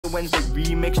Mazza, when's the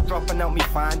remix dropping out me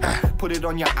find that? Put it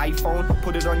on your iPhone,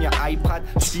 put it on your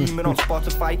iPad, stream it on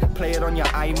Spotify, play it on your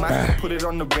iMac, put it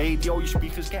on the radio, your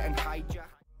speakers getting hijacked.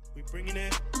 We bringing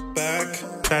it back.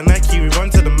 That Nike, we run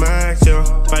to the max, yo.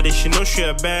 Baddest, you know she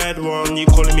a bad one. You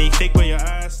calling me fake when your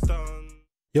ass done.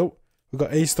 Yo, we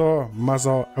got Aystar,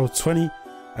 Mazza, L20,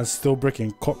 and still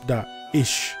Brickin. Cop that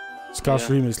ish. Scouse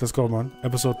remix, let's go, man.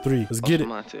 Episode 3. Let's get it.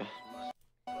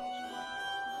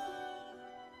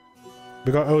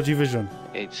 We got LG Vision.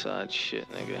 8-side shit,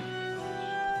 nigga.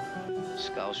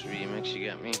 Scouse remix, you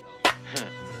get me?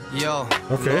 Yo,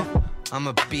 okay. Look, I'm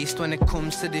a beast when it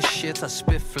comes to this shit. I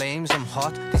spit flames, I'm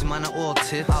hot. These man are all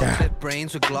tip. I'll flip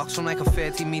brains with Glocks from like a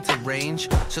 30-meter range.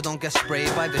 So don't get sprayed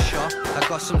by the shot. I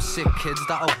got some sick kids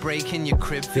that'll break in your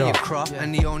crib for your crop.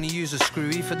 And they only use a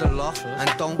screwy for the lock. And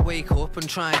don't wake up and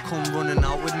try and come running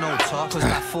out with no top. Cause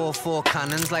that 4-4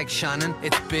 cannon's like Shannon.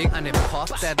 It's big and it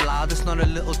pops dead loud. It's not a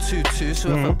little tutu.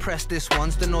 So if I press this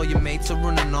once, then all your mates are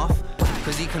running off.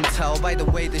 Cause he can tell by the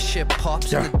way the shit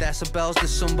pops and the decibels that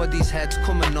somebody's head's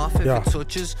coming off. If it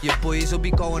touches, your boys will be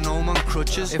going home on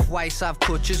crutches. If whites have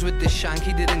crutches with this shank,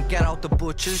 he didn't get out the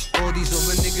butchers. All these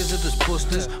other niggas are just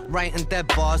busters, writing dead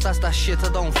bars, that's that shit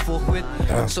I don't fuck with.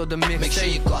 So the mix, make sure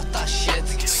you got that shit.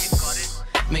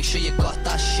 Make sure you got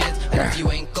that shit. And if you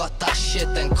ain't got that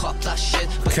shit, then cop that shit.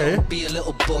 But don't be a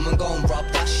little bum and go and rob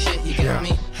that shit, you get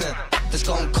me? Just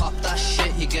go and cop that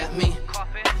shit, you get me?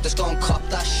 Just go and cop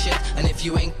that shit. And if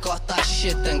you ain't got that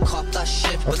shit, then cop that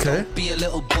shit. But don't be a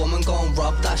little bum and go and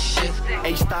rob that shit.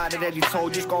 Aystar already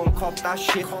told you, go and cop that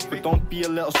shit. But don't be a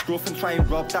little scruff and try and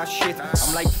rob that shit.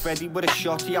 I'm like Freddy with a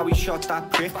shotty, how he shot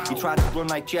that prick. He tried to run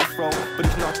like Jeffro, but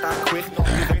he's not that quick.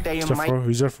 The day in my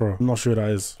Who's Jeffro? I'm not sure who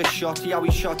that is. A shotty, how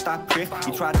he shot that prick.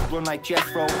 He tried to run like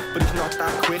Jeffro, but he's not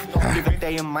that quick. Live a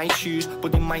day in my shoes,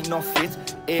 but they might not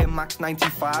fit. Air Max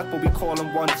 95, but we call them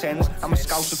 110s. I'm a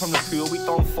scouser from the pool, we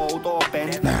don't fold or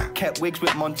bend. Kept wigs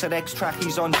with Monterex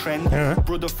trackies on trend.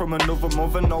 Brother from another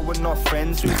mother, no we're not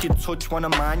friends. So if you touch one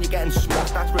of mine, you're getting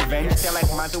smoked, that's revenge. They're like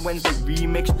Mazza, when's the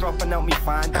remix dropping out me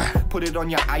find that? Put it on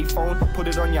your iPhone, put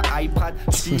it on your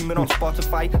iPad, stream it on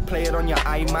Spotify, play it on your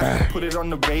iMac, put it on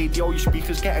the radio, your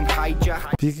speakers getting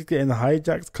hijacked. Speakers getting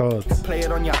hijacked, cause play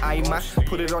it on your iMac,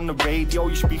 put it on the radio,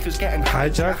 your speakers getting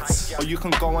hijacked. Or you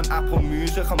can go on Apple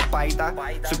Music and buy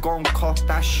that. So go and cop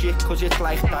that shit, cause it's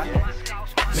like that.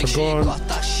 Make sure you got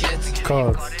that shit.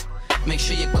 Cause make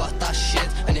sure you got that shit.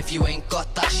 And if you ain't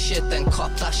got that shit, then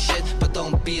cop that shit. But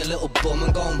don't be a little bum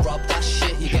and go and rob that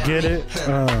shit, you get me?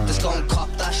 Just go and cop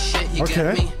that shit, you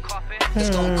get me?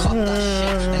 Just go and cop that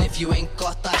shit. And if you ain't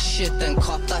got that shit, then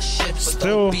cop that shit. But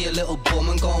don't be a little bum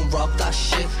and go and rob that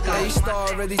shit.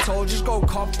 Aystar already told you, go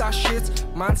cop that shit.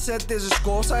 Man said there's a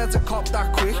Scouse, I had to cop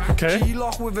that quick.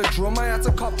 G-lock with a drum, I had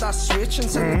to cop that switch. And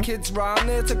send the kids round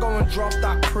there to go and drop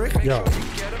that prick.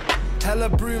 Hella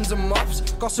brooms and mops,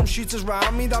 got some shooters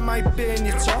round me that might burn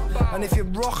your top. And if you're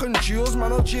rocking jewels,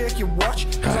 man, I'll jerk your watch.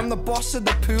 Cause I'm the boss of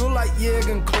the pool like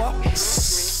Jurgen Klopp.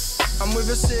 I'm with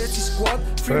a 30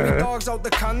 squad, free me dogs out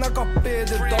the can, I got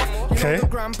bearded dog. You know the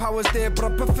grandpa's there, but I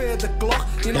prefer the Glock.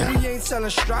 You know we ain't selling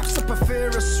straps, I prefer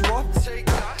a swap.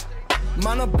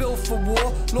 Man, I built for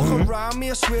war. Look around me,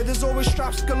 I swear there's always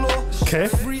straps galore.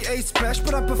 3-8 special,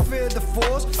 but I prefer the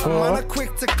 4s. Man, I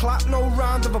quick to clap, no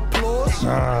round of applause.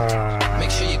 Make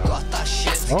sure you got that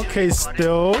shit. Okay,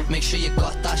 still. Make sure you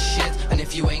got that shit. And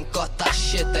if you ain't got that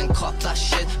shit, then cop that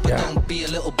shit. But don't be a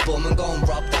little bum and go and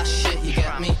rob that shit, you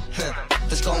get me?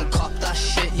 Just go and cop that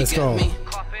shit, you get me?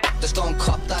 Just go and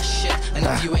cop that shit. And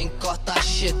if you ain't got that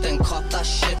shit, then cop that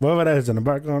shit. Whatever that is in the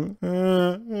background,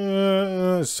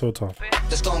 it's so tough.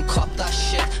 Just go and cop that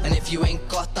shit. And if you ain't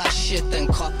got that shit, then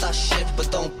cop that shit.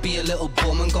 But don't be a little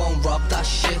bum and go and rob that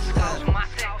shit.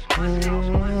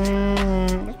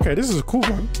 Okay, this is a cool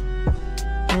one.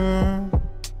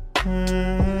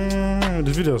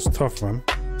 This video is tough, man.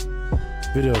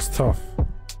 Video is tough.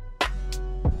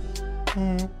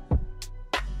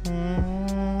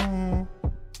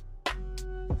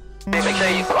 Make sure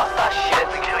you got that shit.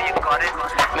 Make sure you got it.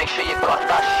 Make sure you got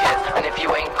that shit. And if you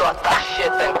ain't got that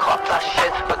shit, then cop that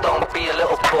shit. But don't be a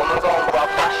little bum and go and rob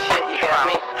that shit, you get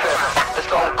me? Just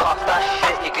go and cop that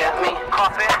shit, you get me?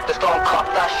 Just go and cop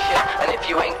that shit. And if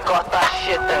you ain't got that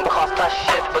shit, then cop that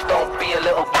shit. But don't be a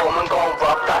little bum and go and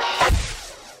rob that shit.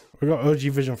 We got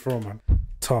OG Vision Pro, man.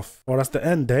 tough. Oh, that's the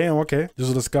end. Damn, okay. This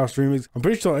was the Scouse remix. I'm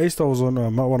pretty sure Aystar was on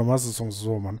one of Mazza's songs as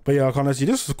well, man. But yeah, I can't see.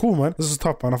 This was cool, man. This is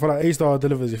tough, man. I feel like Aystar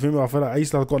delivers. You feel me? I feel like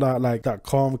Aystar's got that like that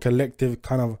calm, collective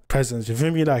kind of presence. You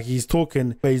feel me? Like he's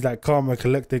talking, but he's like calm and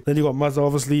collected. Then you got Mazza,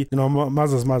 obviously. You know,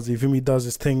 Mazza's Mazza. You feel me? He does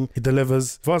his thing. He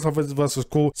delivers. First half of his verse was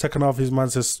cool. Second half, his man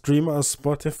says stream it on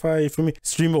Spotify. You feel me?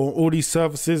 Stream it on all these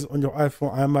services on your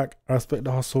iPhone, iMac. I respect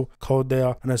the hustle. Cold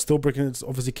there. And then Still Brickin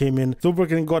obviously came in. Still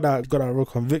Brickin got that real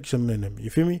conviction in him. You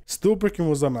feel me? Still Brickin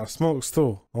was on that smoke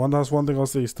still. That's one thing I'll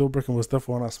say. Still Brickin was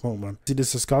definitely on that smoke, man. See,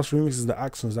 this Scouse remix is the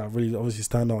accents that really obviously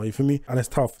stand out. You feel me? And it's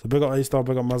tough. So big up Aystar,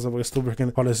 big up Mazza, big up Still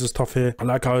Brickin. Oh, this is tough here. I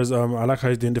like how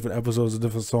he's doing different episodes of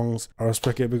different songs. I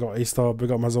respect it. Big up Aystar,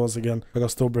 big up Mazza once again. Big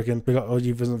up Still Brickin. Big up OG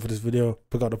Vincent for this video.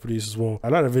 Big up the producer as well. I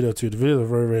like the video too. The video is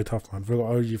very, very tough, man. Big up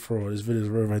OG for this video is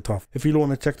very, very tough. If you don't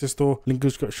want to check this store, link in the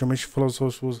description. Make sure you follow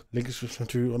socials. Link in the description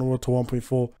too. On the road to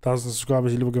 1.4,000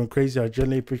 subscribers. You're going crazy. I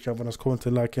genuinely appreciate everyone that's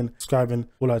commenting, liking, subscribing,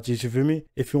 all that G. You feel me?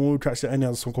 If you want to track any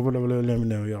other song, comment below, let me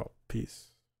know. Yo,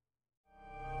 peace.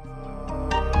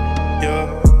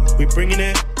 Yo, we bringing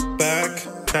it back.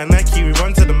 That Nike, we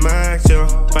run to the max, yo.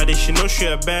 By this, you know she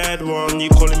a bad one. You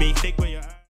calling me fake when you're